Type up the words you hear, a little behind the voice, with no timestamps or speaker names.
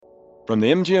From the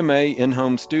MGMA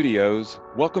in-home studios,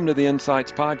 welcome to the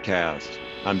Insights Podcast.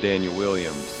 I'm Daniel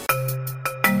Williams.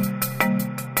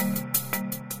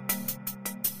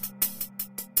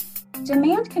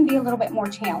 Demand can be a little bit more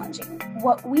challenging.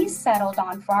 What we settled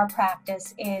on for our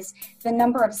practice is the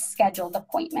number of scheduled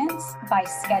appointments by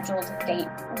scheduled date.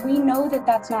 We know that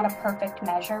that's not a perfect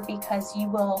measure because you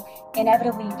will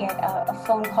inevitably get a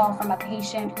phone call from a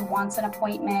patient who wants an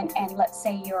appointment, and let's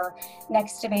say your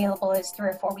next available is 3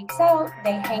 or 4 weeks out.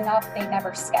 They hang up, they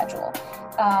never schedule.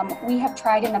 We have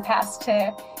tried in the past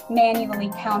to manually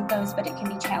count those, but it can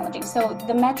be challenging. So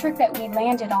the metric that we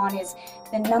landed on is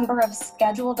the number of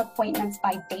scheduled appointments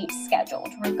by date scheduled.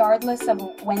 Regardless of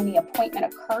when the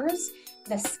appointment occurs,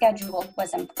 the schedule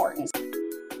was important.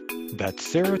 That's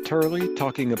Sarah Turley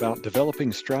talking about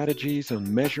developing strategies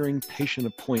on measuring patient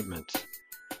appointments.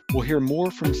 We'll hear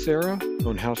more from Sarah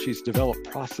on how she's developed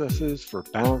processes for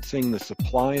balancing the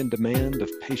supply and demand of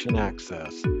patient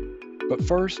access. But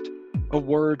first, a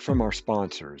word from our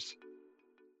sponsors.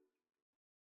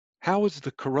 How has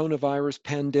the coronavirus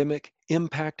pandemic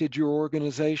impacted your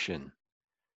organization?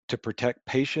 To protect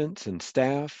patients and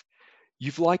staff,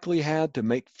 you've likely had to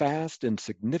make fast and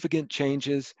significant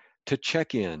changes to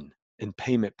check-in and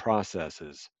payment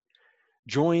processes.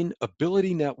 Join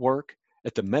Ability Network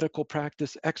at the Medical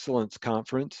Practice Excellence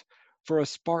Conference for a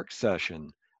Spark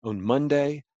session on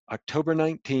Monday, October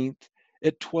 19th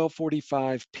at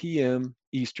 12:45 p.m.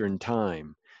 Eastern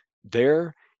Time.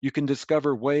 There, you can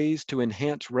discover ways to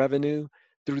enhance revenue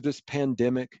through this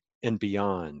pandemic and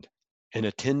beyond. And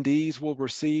attendees will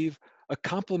receive a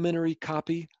complimentary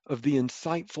copy of the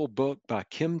insightful book by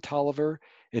Kim Tolliver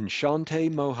and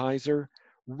Shante Moheiser,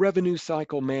 Revenue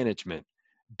Cycle Management.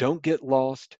 Don't get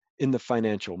lost in the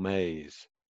financial maze.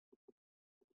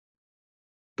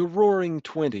 The Roaring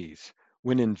Twenties,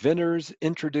 when inventors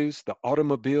introduced the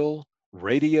automobile,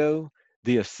 radio,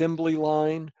 the assembly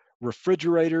line,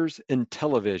 refrigerators, and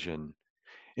television,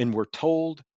 and were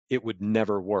told it would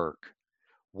never work.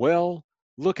 Well,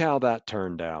 look how that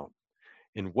turned out.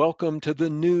 And welcome to the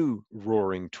new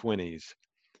Roaring Twenties.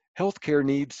 Healthcare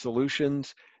needs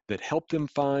solutions that help them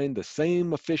find the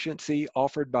same efficiency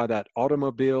offered by that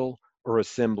automobile or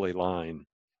assembly line.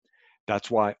 That's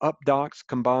why UpDocs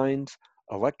combines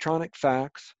electronic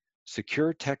fax,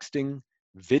 secure texting,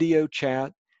 video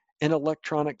chat, and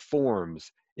electronic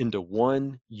forms into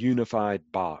one unified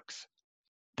box.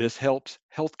 This helps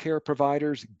healthcare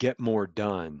providers get more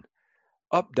done.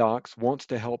 UpDocs wants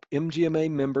to help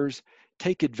MGMA members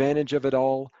take advantage of it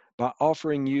all by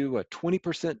offering you a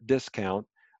 20% discount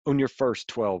on your first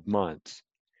 12 months.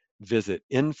 Visit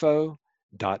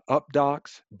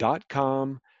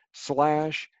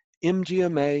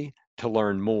info.updocs.com/MGMA to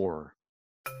learn more.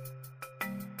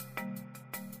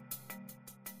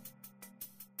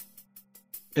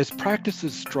 As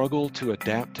practices struggle to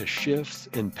adapt to shifts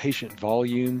in patient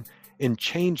volume and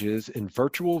changes in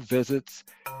virtual visits,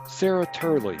 Sarah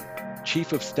Turley,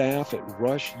 Chief of Staff at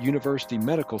Rush University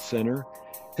Medical Center,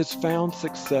 has found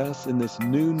success in this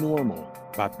new normal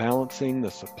by balancing the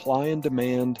supply and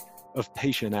demand of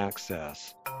patient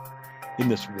access. In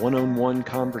this one-on-one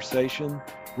conversation,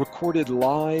 recorded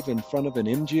live in front of an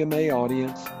MGMA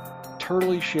audience,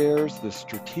 Turley shares the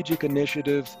strategic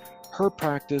initiatives her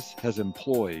practice has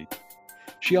employed.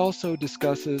 She also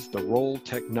discusses the role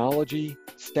technology,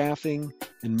 staffing,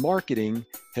 and marketing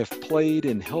have played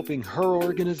in helping her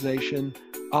organization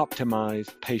optimize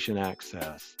patient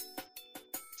access.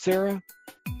 Sarah,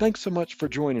 thanks so much for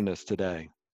joining us today.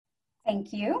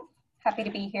 Thank you. Happy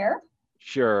to be here.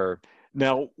 Sure.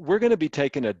 Now, we're going to be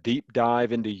taking a deep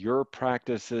dive into your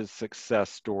practice's success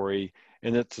story,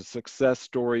 and it's a success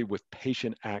story with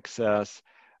patient access.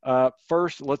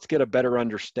 First, let's get a better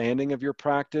understanding of your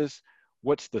practice.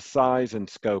 What's the size and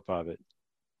scope of it?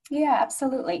 Yeah,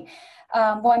 absolutely.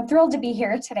 Well, I'm thrilled to be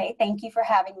here today. Thank you for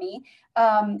having me.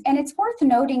 And it's worth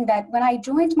noting that when I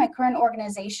joined my current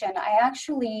organization, I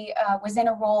actually was in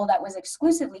a role that was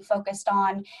exclusively focused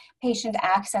on patient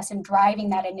access and driving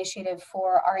that initiative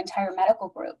for our entire medical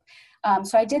group.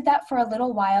 So I did that for a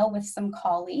little while with some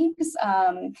colleagues,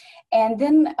 and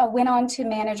then went on to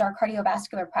manage our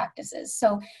cardiovascular practices.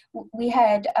 So we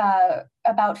had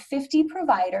about 50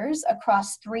 providers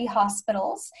across 3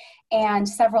 hospitals and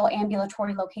several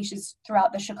ambulatory locations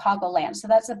throughout the Chicagoland. So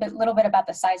that's little bit about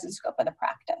the size and scope of the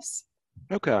practice.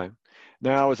 Okay.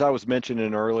 Now, as I was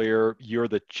mentioning earlier, you're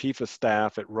the Chief of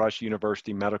Staff at Rush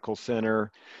University Medical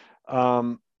Center.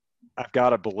 I've got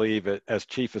to believe it, as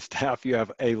Chief of Staff, you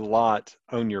have a lot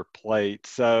on your plate.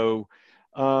 So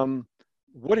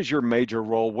what is your major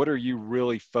role? What are you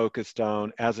really focused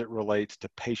on as it relates to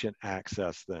patient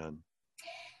access then?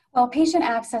 Well, patient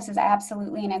access is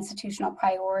absolutely an institutional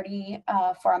priority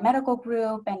for our medical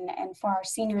group and for our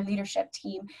senior leadership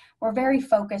team. We're very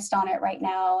focused on it right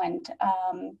now, and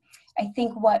I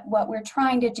think what we're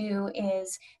trying to do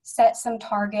is set some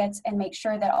targets and make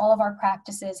sure that all of our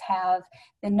practices have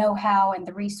the know-how and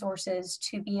the resources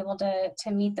to be able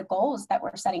to meet the goals that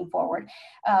we're setting forward.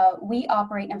 We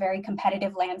operate in a very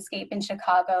competitive landscape in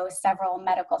Chicago, several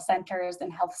medical centers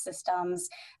and health systems,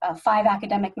 5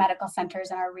 academic medical centers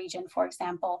in our region, for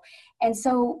example. And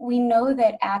so we know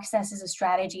that access is a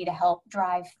strategy to help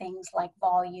drive things like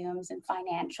volumes and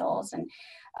financials.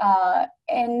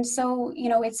 And so, you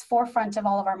know, it's forefront of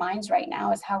all of our minds right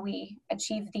now is how we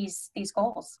achieve these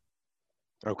goals.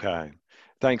 Okay,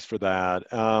 thanks for that.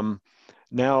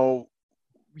 Now,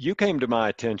 you came to my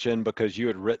attention because you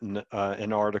had written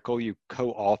an article, you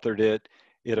co-authored it.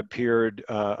 It appeared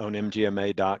on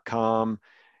mgma.com.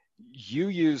 You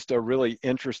used a really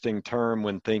interesting term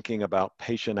when thinking about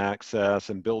patient access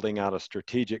and building out a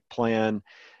strategic plan.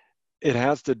 It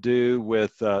has to do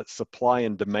with supply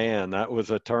and demand. That was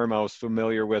a term I was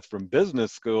familiar with from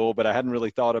business school, but I hadn't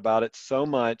really thought about it so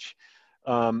much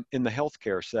in the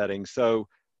healthcare setting. So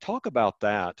talk about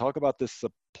that. Talk about this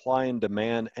supply and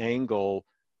demand angle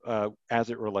as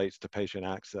it relates to patient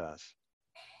access.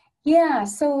 Yeah,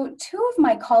 so 2 of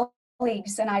my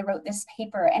colleagues and I wrote this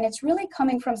paper, and it's really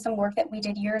coming from some work that we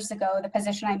did years ago, the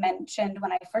position I mentioned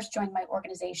when I first joined my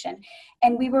organization.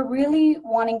 And we were really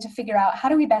wanting to figure out how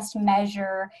do we best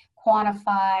measure,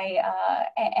 quantify,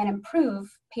 and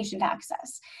improve patient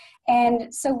access.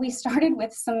 And so we started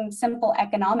with some simple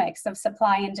economics of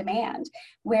supply and demand,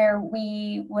 where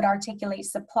we would articulate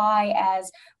supply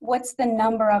as what's the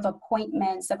number of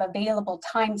appointments, of available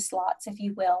time slots, if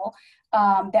you will,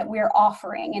 that we're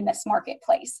offering in this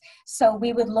marketplace. So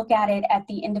we would look at it at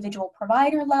the individual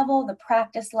provider level, the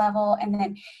practice level, and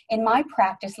then in my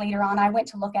practice later on, I went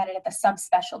to look at it at the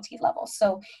subspecialty level.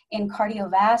 So in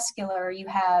cardiovascular, you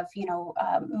have,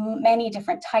 many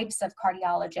different types of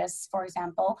cardiologists, for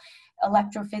example,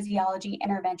 electrophysiology,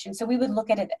 intervention. So we would look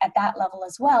at it at that level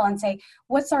as well and say,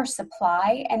 what's our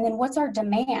supply and then what's our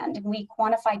demand? And we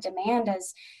quantify demand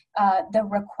as the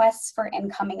requests for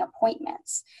incoming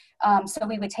appointments. So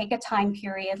we would take a time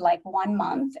period like 1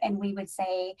 month and we would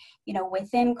say,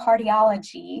 within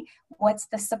cardiology, what's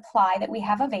the supply that we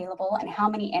have available and how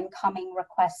many incoming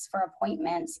requests for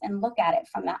appointments, and look at it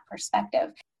from that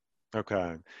perspective.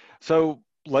 Okay. So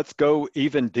let's go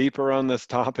even deeper on this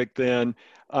topic then.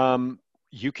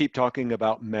 You keep talking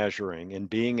about measuring and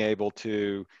being able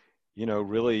to,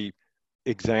 really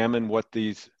examine what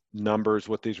these numbers,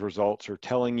 what these results are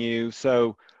telling you.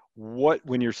 So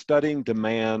when you're studying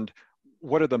demand,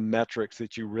 what are the metrics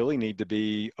that you really need to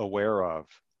be aware of?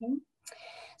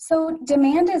 So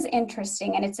demand is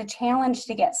interesting and it's a challenge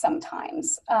to get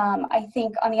sometimes. I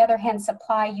think on the other hand,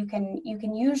 supply, you can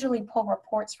usually pull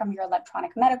reports from your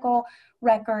electronic medical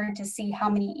record to see how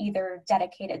many either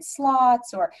dedicated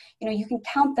slots or, you can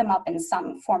count them up in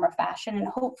some form or fashion, and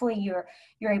hopefully you're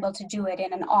able to do it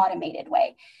in an automated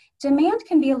way. Demand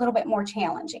can be a little bit more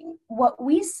challenging. What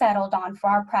we settled on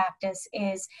for our practice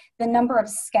is the number of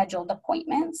scheduled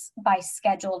appointments by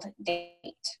scheduled date.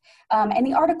 And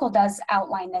the article does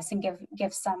outline this and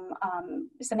give some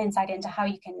insight into how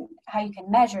you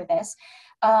can measure this.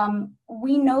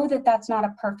 We know that that's not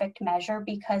a perfect measure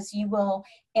because you will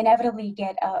inevitably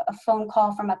get a phone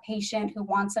call from a patient who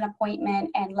wants an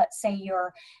appointment, and let's say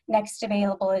your next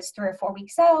available is 3 or 4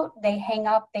 weeks out. They hang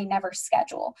up, they never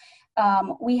schedule.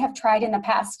 We have tried in the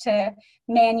past to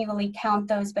manually count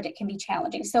those, but it can be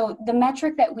challenging. So the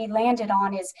metric that we landed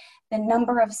on is the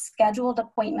number of scheduled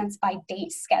appointments by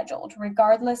date scheduled.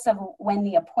 Regardless of when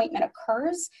the appointment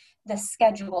occurs, the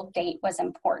scheduled date was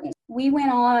important. We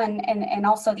went on, and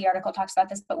also the article talks about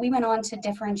this, but we went on to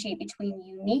differentiate between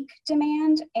unique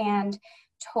demand and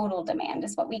total demand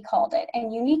is what we called it.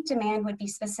 And unique demand would be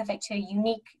specific to a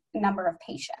unique number of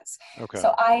patients. Okay.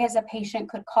 So I, as a patient,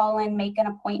 could call in, make an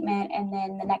appointment, and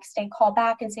then the next day call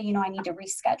back and say, I need to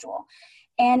reschedule.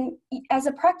 And as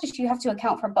a practice, you have to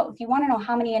account for both. You want to know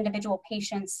how many individual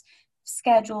patients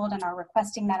scheduled and are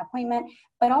requesting that appointment,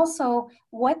 but also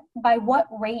by what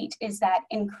rate is that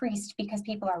increased because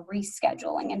people are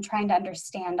rescheduling, and trying to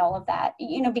understand all of that,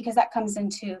 because that comes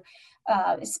into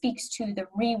speaks to the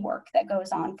rework that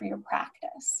goes on for your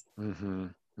practice. Mm-hmm.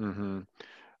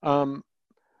 Mm-hmm.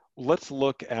 Let's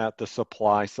look at the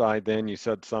supply side then. You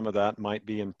said some of that might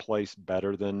be in place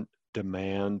better than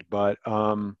demand, but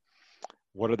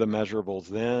what are the measurables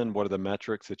then? What are the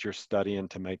metrics that you're studying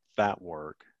to make that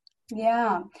work?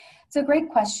 Yeah, it's a great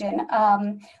question.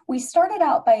 We started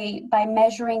out by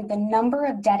measuring the number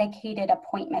of dedicated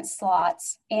appointment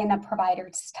slots in a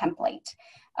provider's template.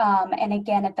 And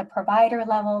again, at the provider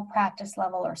level, practice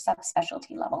level, or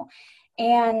subspecialty level.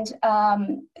 And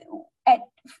at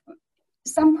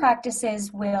some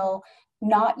practices will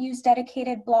not use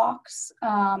dedicated blocks.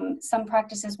 Some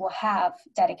practices will have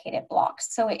dedicated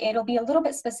blocks. So it'll be a little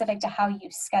bit specific to how you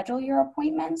schedule your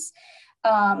appointments.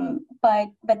 But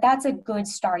that's a good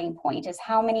starting point, is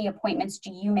how many appointments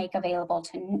do you make available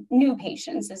to new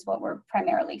patients is what we're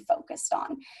primarily focused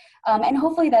on. And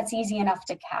hopefully that's easy enough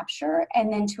to capture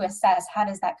and then to assess how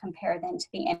does that compare then to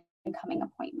the incoming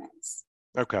appointments.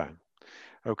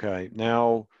 Okay.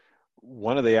 Now,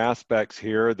 one of the aspects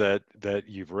here that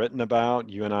you've written about,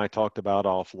 you and I talked about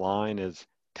offline, is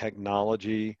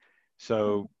technology.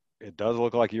 So it does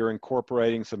look like you're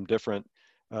incorporating some different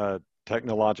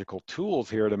technological tools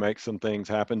here to make some things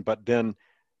happen, but then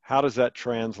how does that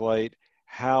translate?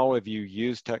 How have you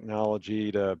used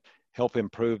technology to help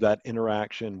improve that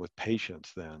interaction with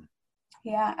patients then?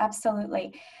 Yeah,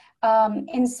 absolutely.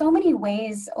 In so many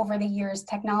ways over the years,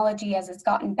 technology, as it's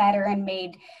gotten better and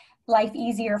made life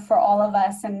easier for all of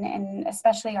us, and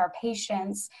especially our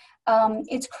patients,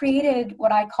 it's created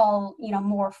what I call,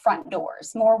 more front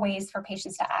doors, more ways for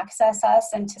patients to access us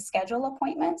and to schedule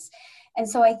appointments. And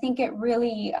so I think it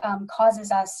really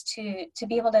causes us to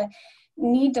be able to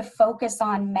need to focus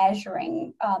on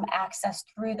measuring access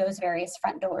through those various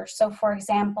front doors. So for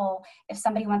example, if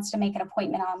somebody wants to make an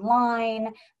appointment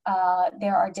online,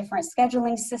 there are different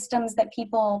scheduling systems that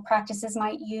practices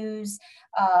might use,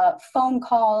 phone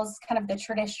calls, kind of the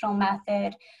traditional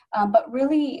method. But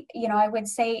really, I would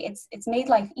say it's made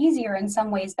life easier in some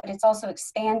ways, but it's also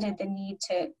expanded the need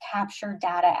to capture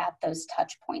data at those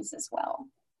touch points as well.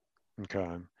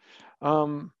 Okay.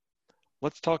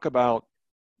 Let's talk about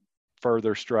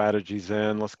further strategies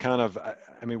then. Let's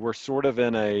we're sort of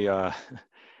in a,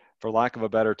 for lack of a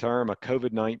better term, a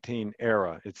COVID-19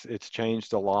 era. It's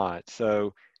changed a lot.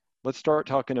 So let's start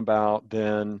talking about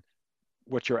then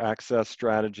what your access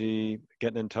strategy,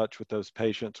 getting in touch with those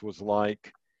patients was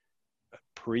like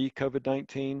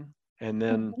pre-COVID-19. And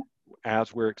then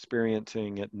as we're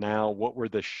experiencing it now, what were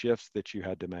the shifts that you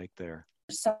had to make there?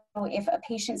 So if a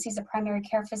patient sees a primary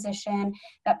care physician,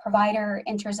 that provider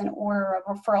enters an order of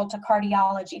referral to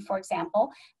cardiology, for example,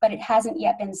 but it hasn't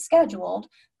yet been scheduled,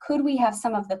 could we have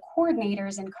some of the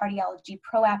coordinators in cardiology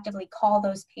proactively call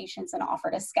those patients and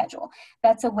offer to schedule?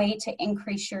 That's a way to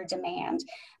increase your demand.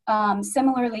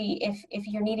 Similarly, if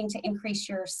you're needing to increase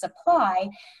your supply,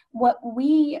 what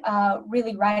we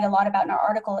really write a lot about in our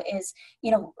article is,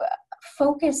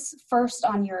 focus first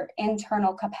on your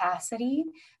internal capacity.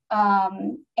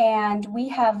 And we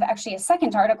have actually a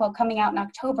second article coming out in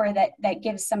October that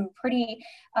gives some pretty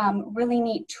really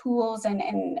neat tools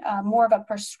and more of a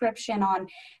prescription on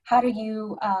how do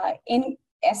you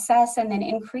assess and then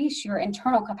increase your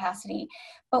internal capacity.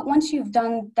 But once you've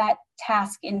done that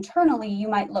task internally, you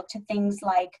might look to things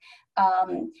like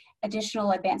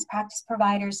additional advanced practice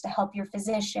providers to help your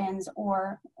physicians,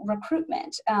 or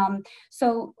recruitment.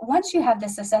 So once you have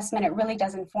this assessment, it really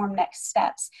does inform next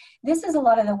steps. This is a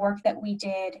lot of the work that we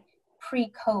did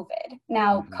pre-COVID.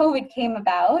 Now, COVID came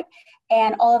about,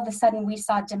 and all of a sudden we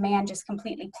saw demand just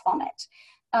completely plummet.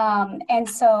 And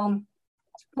so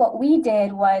what we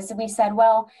did was we said,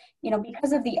 well,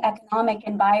 because of the economic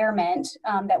environment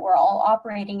that we're all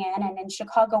operating in, and in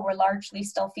Chicago, we're largely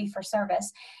still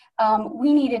fee-for-service,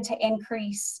 we needed to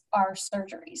increase our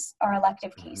surgeries, our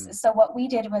elective cases. So what we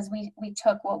did was we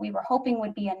took what we were hoping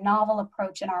would be a novel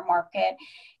approach in our market,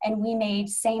 and we made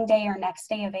same day or next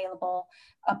day available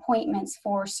appointments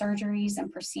for surgeries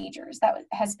and procedures. That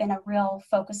has been a real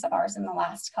focus of ours in the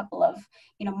last couple of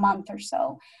month or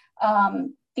so.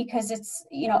 Because it's,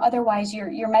 otherwise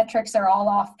your metrics are all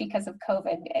off because of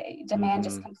COVID. Demand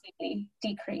just completely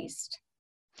decreased.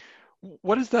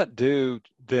 What does that do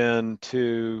then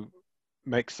to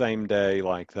make same day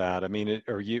like that? I mean,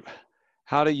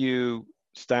 how do you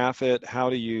staff it? How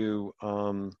do you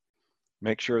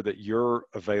make sure that you're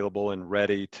available and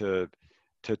ready to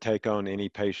take on any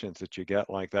patients that you get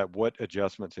like that? What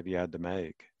adjustments have you had to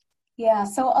make? Yeah,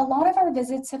 so a lot of our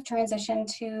visits have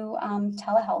transitioned to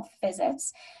telehealth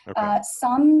visits. Okay.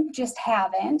 Some just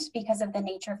haven't because of the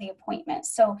nature of the appointment.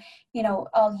 So,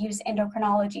 I'll use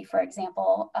endocrinology, for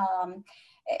example.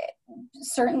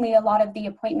 Certainly a lot of the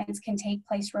appointments can take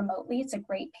place remotely. It's a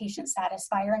great patient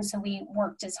satisfier. And so we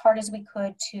worked as hard as we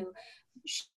could to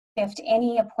shift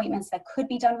any appointments that could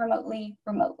be done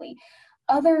remotely.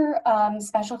 Other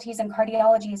specialties, and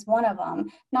cardiology is one of them,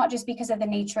 not just because of the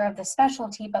nature of the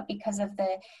specialty, but because of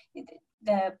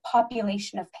the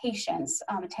population of patients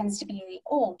tends to be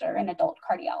older in adult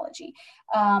cardiology.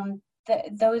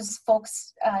 Those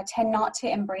folks tend not to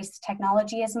embrace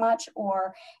technology as much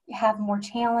or have more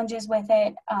challenges with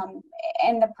it.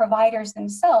 And the providers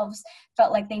themselves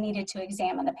felt like they needed to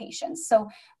examine the patients. So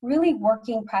really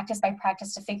working practice by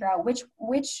practice to figure out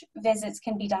which visits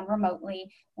can be done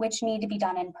remotely, which need to be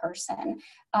done in person.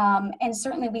 And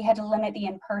certainly we had to limit the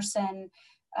in-person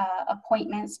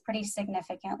appointments pretty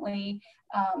significantly.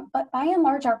 But by and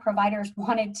large, our providers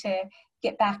wanted to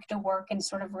get back to work and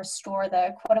sort of restore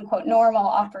the quote unquote normal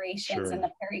operations Sure. in the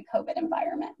peri-COVID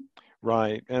environment.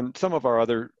 Right. And some of our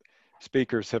other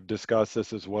speakers have discussed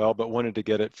this as well, but wanted to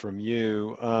get it from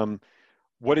you.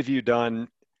 What have you done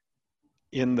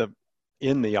in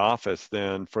the office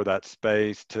then for that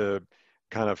space to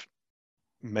kind of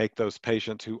make those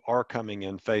patients who are coming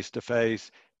in face to face,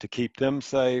 to keep them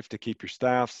safe, to keep your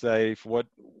staff safe? What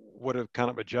kind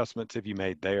of adjustments have you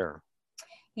made there?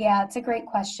 Yeah, it's a great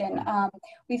question.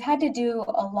 We've had to do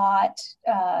a lot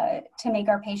to make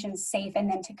our patients safe and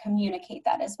then to communicate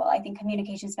that as well. I think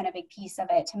communication has been a big piece of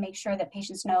it, to make sure that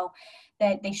patients know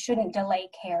that they shouldn't delay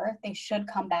care, they should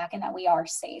come back, and that we are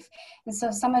safe. And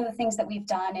so some of the things that we've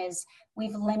done is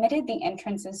we've limited the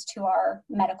entrances to our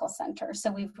medical center.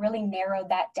 So we've really narrowed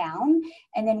that down.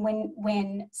 And then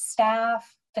when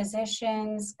staff,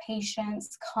 physicians,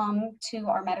 patients come to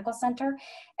our medical center,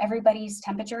 everybody's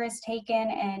temperature is taken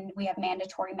and we have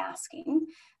mandatory masking.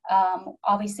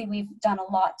 Obviously, we've done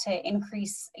a lot to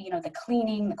increase, the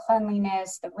cleaning, the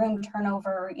cleanliness, the room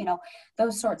turnover,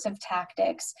 those sorts of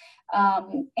tactics.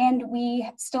 And we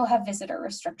still have visitor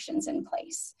restrictions in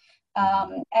place.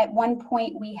 At one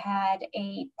point, we had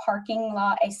a parking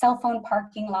lot, a cell phone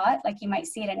parking lot, like you might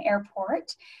see at an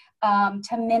airport,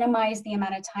 to minimize the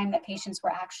amount of time that patients were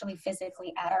actually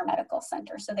physically at our medical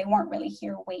center. So they weren't really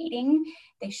here waiting.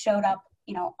 They showed up,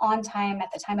 on time at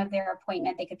the time of their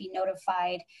appointment. They could be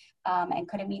notified and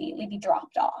could immediately be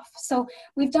dropped off. So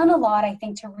we've done a lot, I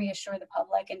think, to reassure the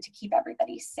public and to keep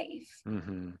everybody safe.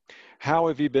 Mm-hmm. How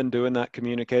have you been doing that,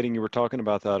 communicating? You were talking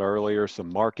about that earlier,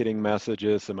 some marketing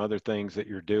messages, some other things that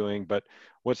you're doing, but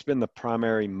what's been the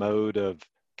primary mode of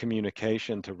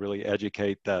communication to really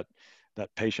educate that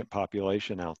patient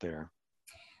population out there?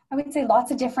 I would say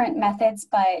lots of different methods,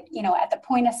 but at the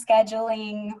point of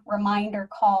scheduling, reminder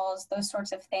calls, those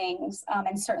sorts of things,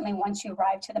 and certainly once you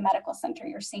arrive to the medical center,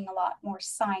 you're seeing a lot more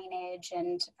signage,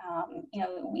 and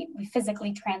we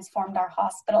physically transformed our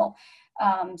hospital,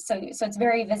 so it's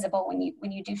very visible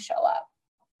when you do show up.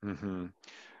 Mm-hmm.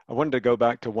 I wanted to go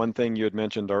back to one thing you had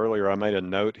mentioned earlier. I made a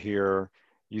note here.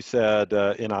 You said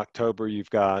in October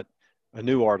you've got a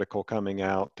new article coming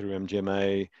out through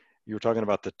MGMA. You were talking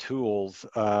about the tools.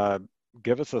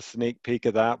 Give us a sneak peek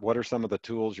of that. What are some of the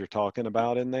tools you're talking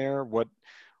about in there? What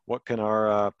can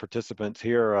our participants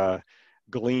here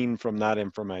glean from that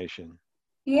information?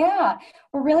 Yeah,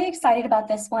 we're really excited about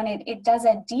this one. It does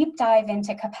a deep dive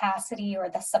into capacity, or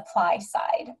the supply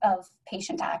side of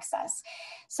patient access.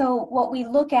 So what we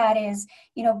look at is,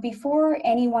 before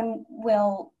anyone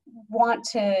will want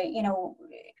to,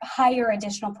 hire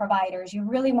additional providers, you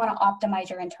really want to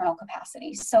optimize your internal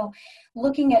capacity. So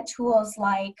looking at tools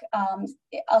like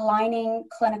aligning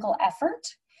clinical effort,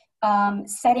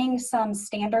 setting some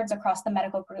standards across the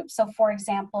medical group. So for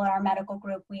example, in our medical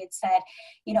group, we had said,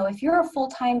 if you're a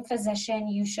full-time physician,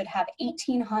 you should have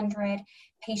 1,800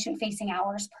 patient-facing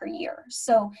hours per year.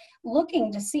 So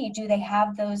looking to see, do they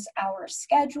have those hours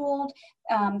scheduled,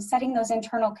 setting those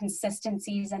internal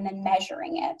consistencies, and then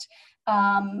measuring it.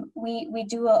 We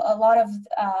do a lot of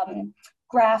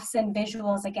graphs and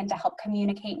visuals, again, to help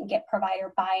communicate and get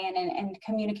provider buy-in and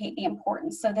communicate the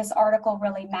importance. So this article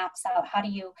really maps out, how do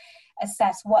you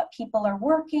assess what people are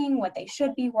working, what they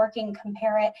should be working,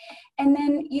 compare it. And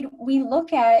then we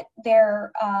look at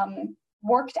their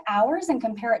worked hours and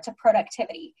compare it to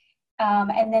productivity.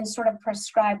 And then sort of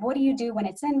prescribe, what do you do when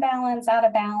it's in balance, out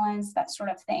of balance, that sort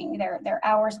of thing, their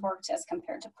hours worked as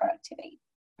compared to productivity.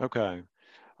 Okay.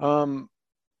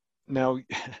 Now,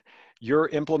 you're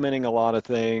implementing a lot of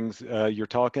things. You're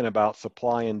talking about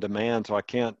supply and demand, so I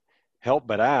can't help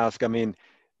but ask, I mean,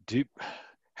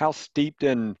 how steeped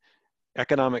in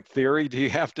economic theory do you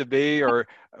have to be? Or,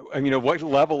 what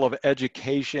level of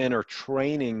education or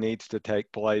training needs to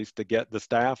take place to get the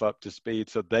staff up to speed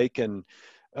so they can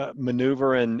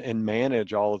maneuver and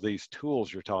manage all of these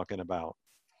tools you're talking about?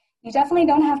 You definitely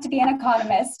don't have to be an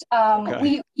economist. Okay.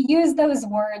 We use those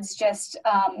words, just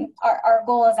our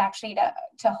goal is actually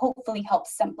to hopefully help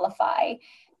simplify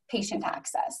patient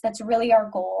access. That's really our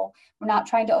goal. We're not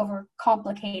trying to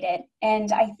overcomplicate it.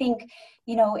 And I think,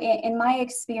 in my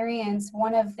experience,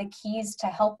 one of the keys to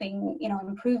helping,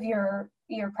 improve your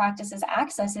practice's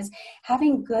access is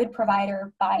having good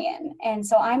provider buy-in. And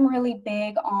so I'm really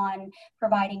big on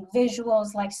providing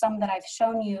visuals like some that I've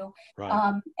shown you,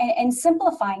 Right. and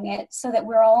simplifying it so that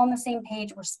we're all on the same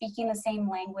page, we're speaking the same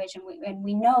language, and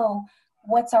we know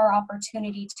what's our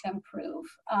opportunity to improve.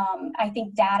 I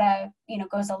think data,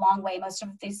 goes a long way. Most of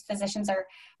these physicians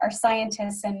are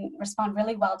scientists and respond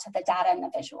really well to the data and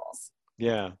the visuals.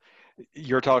 Yeah.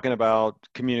 You're talking about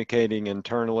communicating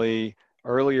internally.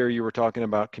 Earlier, you were talking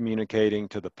about communicating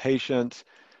to the patients.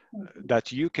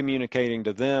 That's you communicating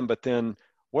to them, but then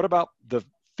what about the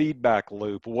feedback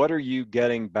loop? What are you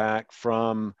getting back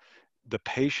from the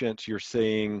patients you're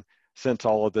seeing since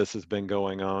all of this has been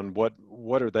going on?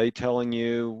 What are they telling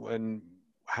you, and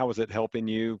how is it helping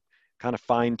you kind of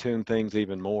fine tune things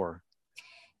even more?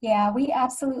 Yeah, we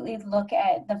absolutely look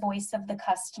at the voice of the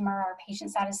customer, our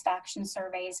patient satisfaction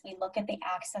surveys. We look at the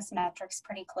access metrics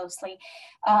pretty closely.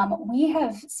 We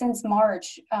have, since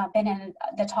March, been in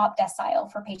the top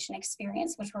decile for patient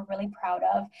experience, which we're really proud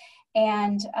of.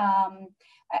 And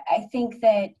I think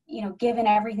that, given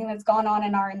everything that's gone on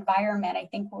in our environment, I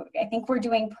think we're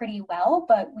doing pretty well,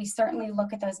 but we certainly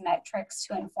look at those metrics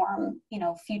to inform,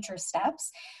 future steps.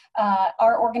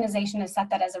 Our organization has set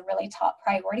that as a really top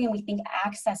priority, and we think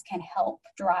access can help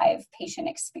drive patient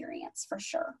experience for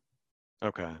sure.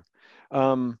 Okay.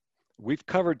 We've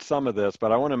covered some of this,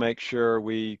 but I want to make sure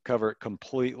we cover it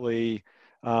completely.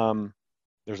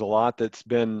 There's a lot that's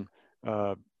been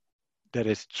that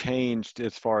has changed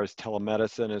as far as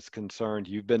telemedicine is concerned.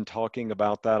 You've been talking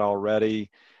about that already.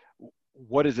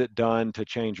 What has it done to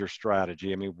change your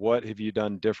strategy? I mean, what have you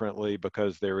done differently,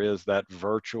 because there is that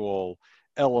virtual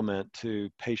element to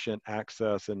patient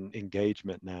access and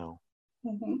engagement now?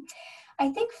 Mm-hmm. I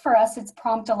think for us, it's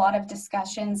prompted a lot of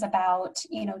discussions about,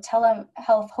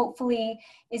 telehealth hopefully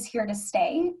is here to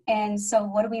stay. And so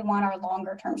what do we want our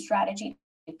longer term strategy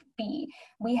to be?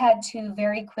 We had to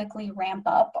very quickly ramp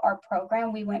up our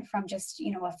program. We went from just,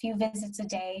 a few visits a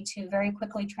day to very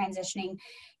quickly transitioning,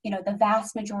 the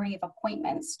vast majority of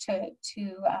appointments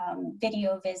to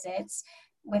video visits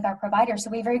with our providers. So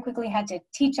we very quickly had to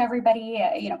teach everybody,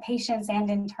 patients and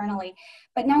internally.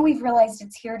 But now we've realized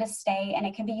it's here to stay, and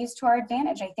it can be used to our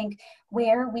advantage. I think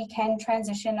where we can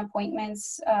transition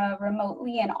appointments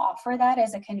remotely and offer that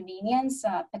as a convenience,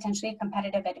 potentially a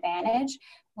competitive advantage,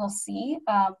 we'll see.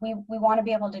 We want to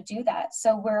be able to do that.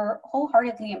 So we're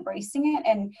wholeheartedly embracing it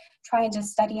and trying to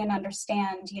study and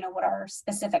understand, what our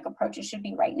specific approaches should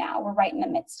be right now. We're right in the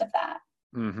midst of that.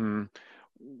 Mm-hmm.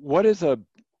 What is a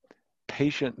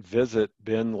patient visit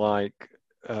been like?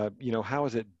 How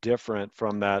is it different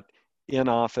from that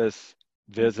in-office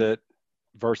visit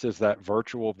versus that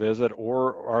virtual visit,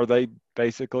 or are they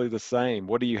basically the same?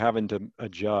 What are you having to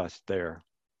adjust there?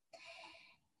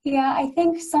 Yeah, I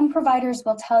think some providers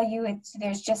will tell you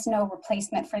there's just no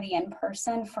replacement for the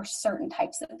in-person for certain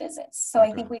types of visits. So I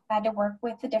Okay. think we've had to work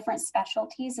with the different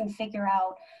specialties and figure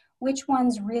out which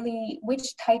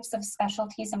types of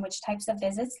specialties and which types of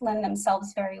visits lend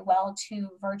themselves very well to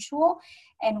virtual,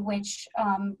 and which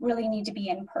really need to be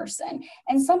in person.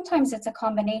 And sometimes it's a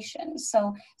combination.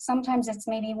 So sometimes it's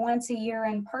maybe once a year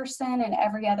in person and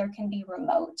every other can be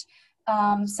remote.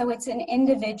 So it's an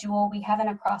individual. We haven't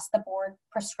across the board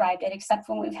prescribed it, except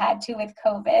when we've had to with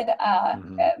COVID,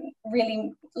 Mm-hmm.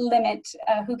 really limit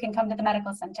who can come to the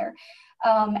medical center.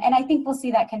 And I think we'll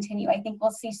see that continue. I think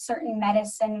we'll see certain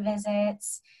medicine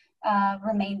visits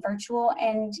remain virtual,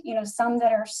 and some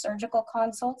that are surgical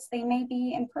consults, they may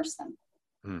be in person.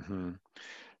 Mm-hmm.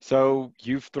 So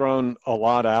you've thrown a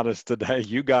lot at us today.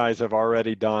 You guys have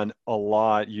already done a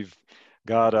lot. You've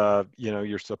got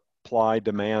your supply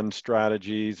demand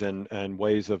strategies and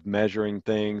ways of measuring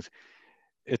things.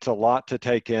 It's a lot to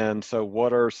take in. So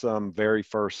what are some very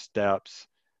first steps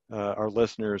our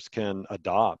listeners can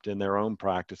adopt in their own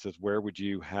practices? Where would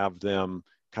you have them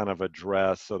kind of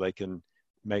address so they can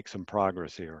make some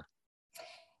progress here?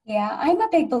 Yeah, I'm a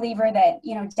big believer that,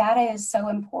 data is so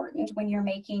important when you're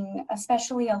making,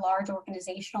 especially a large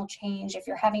organizational change, if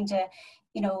you're having to,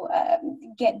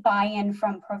 get buy-in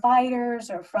from providers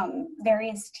or from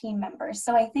various team members.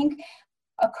 So I think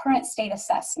a current state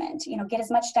assessment, get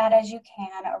as much data as you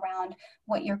can around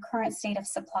what your current state of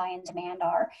supply and demand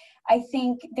are. I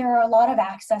think there are a lot of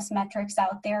access metrics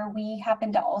out there. We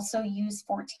happen to also use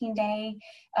 14-day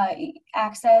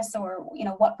access, or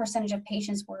what percentage of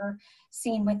patients were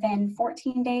seen within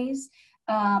 14 days.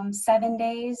 7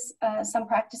 days, some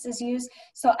practices use.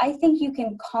 So I think you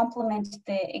can complement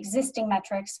the existing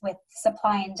metrics with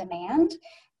supply and demand.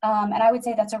 And I would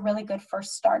say that's a really good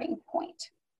first starting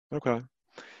point. Okay.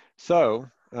 So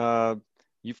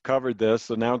you've covered this.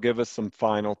 So now give us some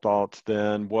final thoughts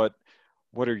then. What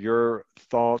are your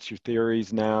thoughts, your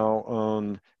theories now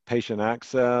on patient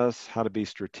access, how to be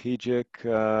strategic,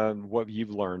 what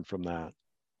you've learned from that?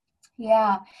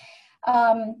 Yeah.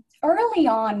 Early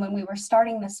on, when we were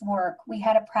starting this work, we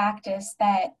had a practice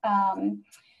that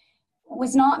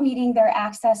was not meeting their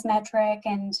access metric,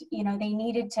 and they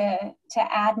needed to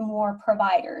add more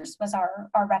providers was our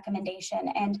recommendation.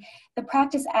 And the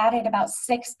practice added about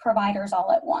 6 providers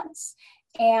all at once.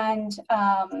 And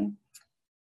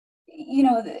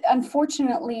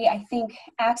unfortunately, I think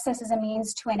access is a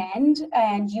means to an end,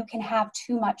 and you can have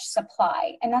too much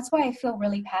supply. And that's why I feel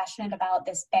really passionate about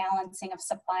this balancing of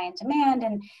supply and demand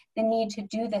and the need to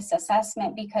do this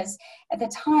assessment, because at the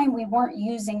time we weren't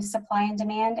using supply and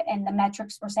demand, and the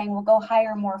metrics were saying, well, go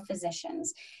hire more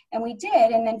physicians. And we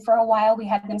did. And then for a while we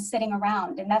had them sitting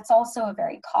around, and that's also a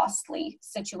very costly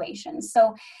situation.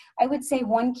 So I would say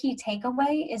one key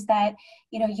takeaway is that,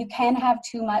 you can have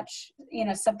too much,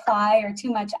 supply or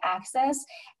too much access.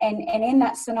 And in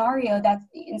that scenario, that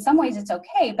in some ways it's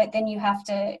okay, but then you have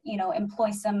to,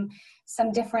 employ some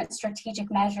different strategic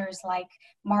measures like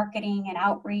marketing and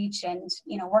outreach and,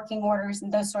 working orders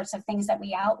and those sorts of things that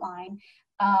we outline.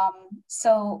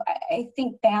 So I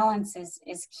think balance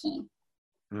is key.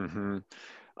 Mm-hmm.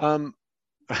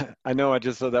 I know I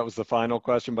just said that was the final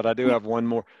question, but I do have one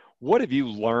more. What have you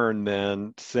learned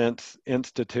then since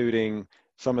instituting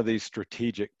some of these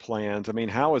strategic plans? I mean,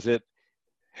 how has it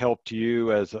helped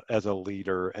you as a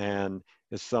leader and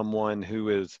as someone who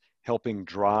is helping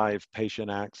drive patient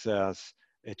access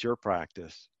at your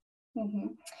practice? Mm-hmm.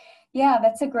 Yeah,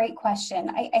 that's a great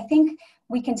question. I think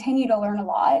we continue to learn a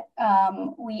lot.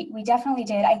 We definitely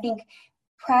did. I think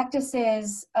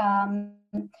practices,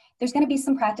 there's going to be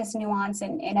some practice nuance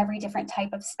in every different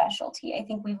type of specialty. I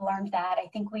think we've learned that. I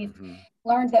think we've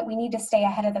learned that we need to stay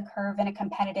ahead of the curve in a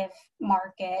competitive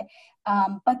market,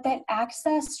 but that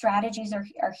access strategies are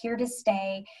here to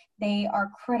stay. They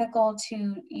are critical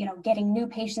to, getting new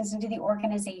patients into the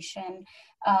organization,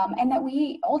 and that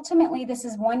ultimately, this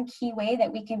is one key way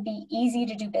that we can be easy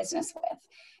to do business with.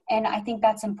 And I think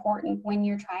that's important when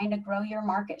you're trying to grow your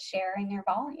market share and your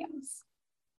volumes.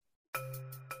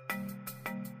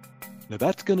 Now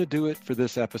that's going to do it for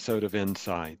this episode of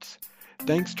Insights.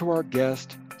 Thanks to our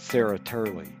guest, Sarah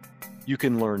Turley. You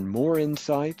can learn more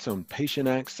insights on patient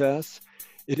access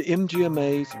at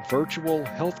MGMA's virtual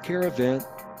healthcare event,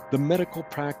 the Medical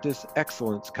Practice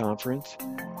Excellence Conference,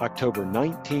 October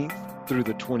 19th through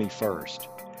the 21st.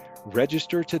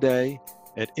 Register today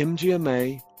at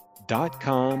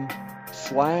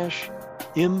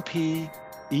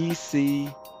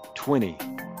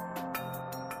mgma.com/MPEC20.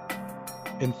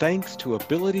 And thanks to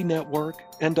Ability Network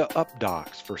and to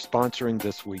UpDocs for sponsoring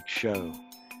this week's show.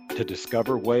 To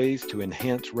discover ways to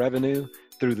enhance revenue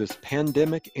through this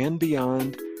pandemic and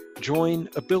beyond, join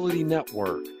Ability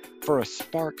Network for a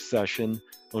Spark session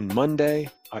on Monday,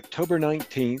 October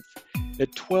 19th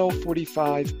at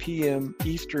 12:45 p.m.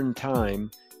 Eastern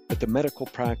Time at the Medical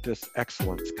Practice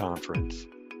Excellence Conference.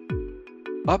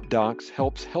 UpDocs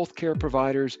helps healthcare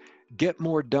providers get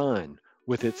more done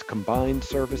with its combined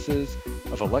services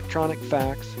of electronic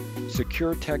fax,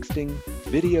 secure texting,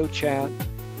 video chat,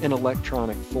 and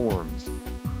electronic forms.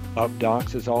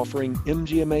 UpDocs is offering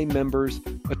MGMA members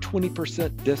a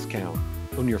 20% discount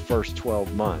on your first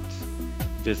 12 months.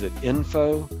 Visit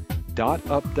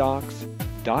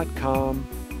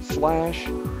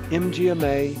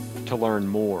info.updocs.com/MGMA to learn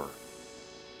more.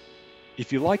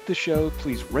 If you like the show,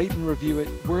 please rate and review it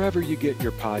wherever you get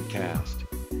your podcast.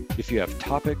 If you have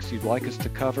topics you'd like us to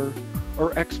cover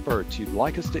or experts you'd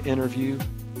like us to interview,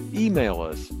 email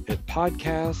us at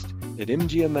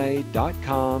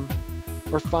podcast@mgma.com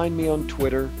or find me on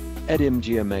Twitter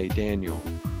 @MGMADaniel.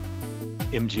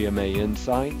 MGMA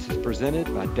Insights is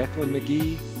presented by Declan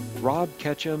McGee, Rob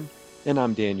Ketchum, and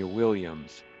I'm Daniel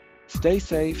Williams. Stay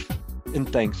safe,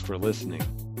 and thanks for listening.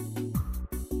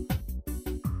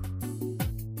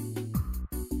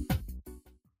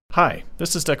 Hi,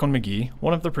 this is Declan McGee,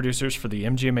 one of the producers for the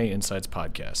MGMA Insights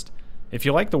podcast. If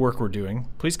you like the work we're doing,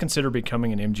 please consider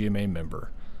becoming an MGMA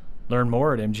member. Learn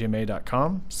more at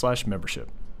mgma.com/membership.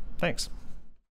 Thanks.